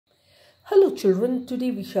Hello children, today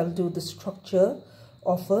we shall do the structure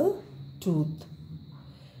of a tooth.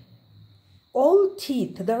 All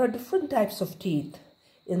teeth, there are different types of teeth: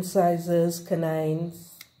 incisors,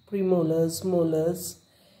 canines, premolars, molars.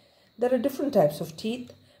 There are different types of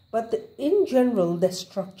teeth, but in general their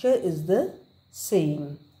structure is the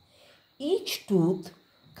same. Each tooth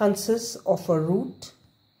consists of a root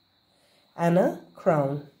and a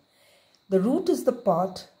crown. The root is the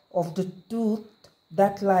part of the tooth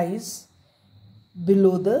that lies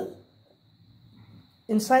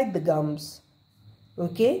inside the gums.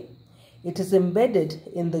 Okay, it is embedded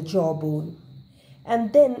in the jawbone,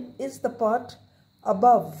 and then is the part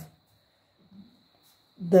above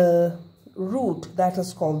the root that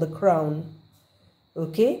is called the crown.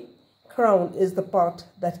 Okay, crown is the part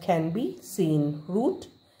that can be seen. Root,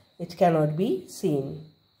 it cannot be seen.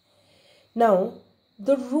 Now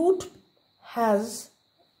the root has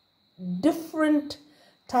different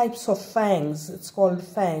types of fangs. It's called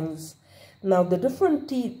fangs. Now the different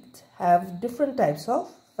teeth have different types of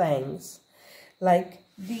fangs. Like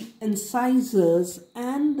the incisors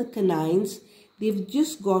and the canines, they've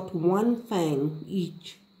just got one fang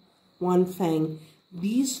each. One fang.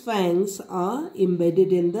 These fangs are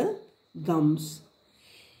embedded in the gums.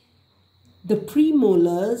 The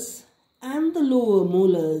premolars and the lower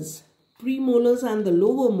molars,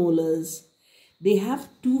 they have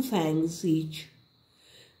two fangs each.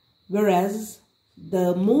 Whereas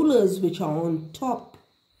the molars which are on top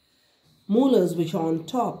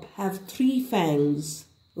have three fangs.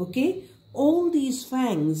 Okay, all these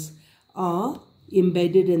fangs are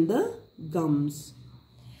embedded in the gums.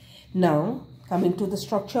 Now coming to the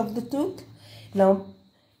structure of the tooth. Now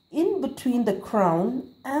in between the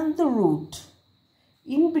crown and the root,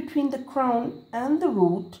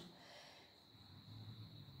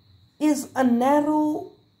 is a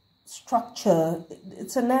narrow structure.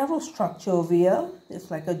 It's a narrow structure over here. It's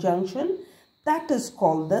like a junction. That is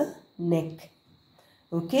called the neck.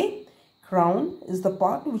 Okay, crown is the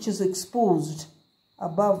part which is exposed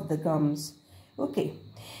above the gums. Okay,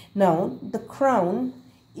 now the crown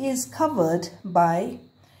is covered by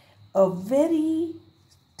a very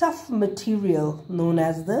tough material known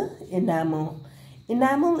as the enamel.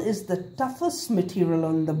 Enamel is the toughest material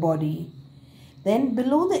on the body. Then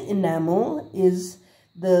below the enamel is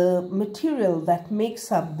the material that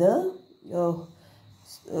makes up the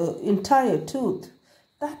entire tooth.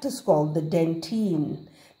 That is called the dentine.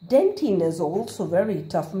 Dentine is also very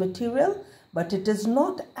tough material, but it is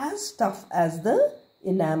not as tough as the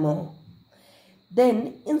enamel.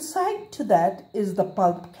 Then inside to that is the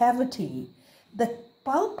pulp cavity. The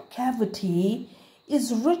pulp cavity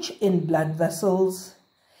is rich in blood vessels.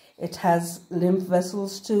 It has lymph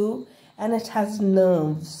vessels too, and it has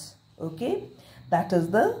nerves. Okay, that is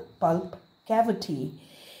the pulp cavity.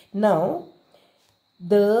 Now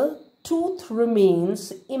the tooth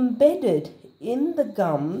remains embedded in the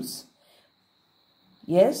gums,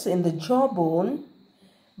 yes, in the jawbone,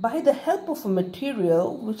 by the help of a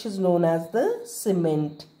material which is known as the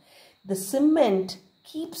cement. The cement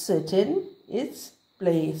keeps it in its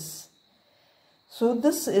place. So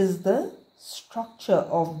this is the structure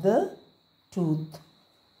of the tooth.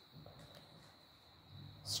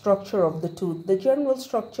 The general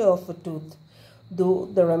structure of a tooth. Though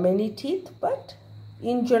there are many teeth, but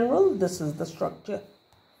in general this is the structure.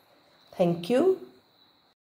 Thank you.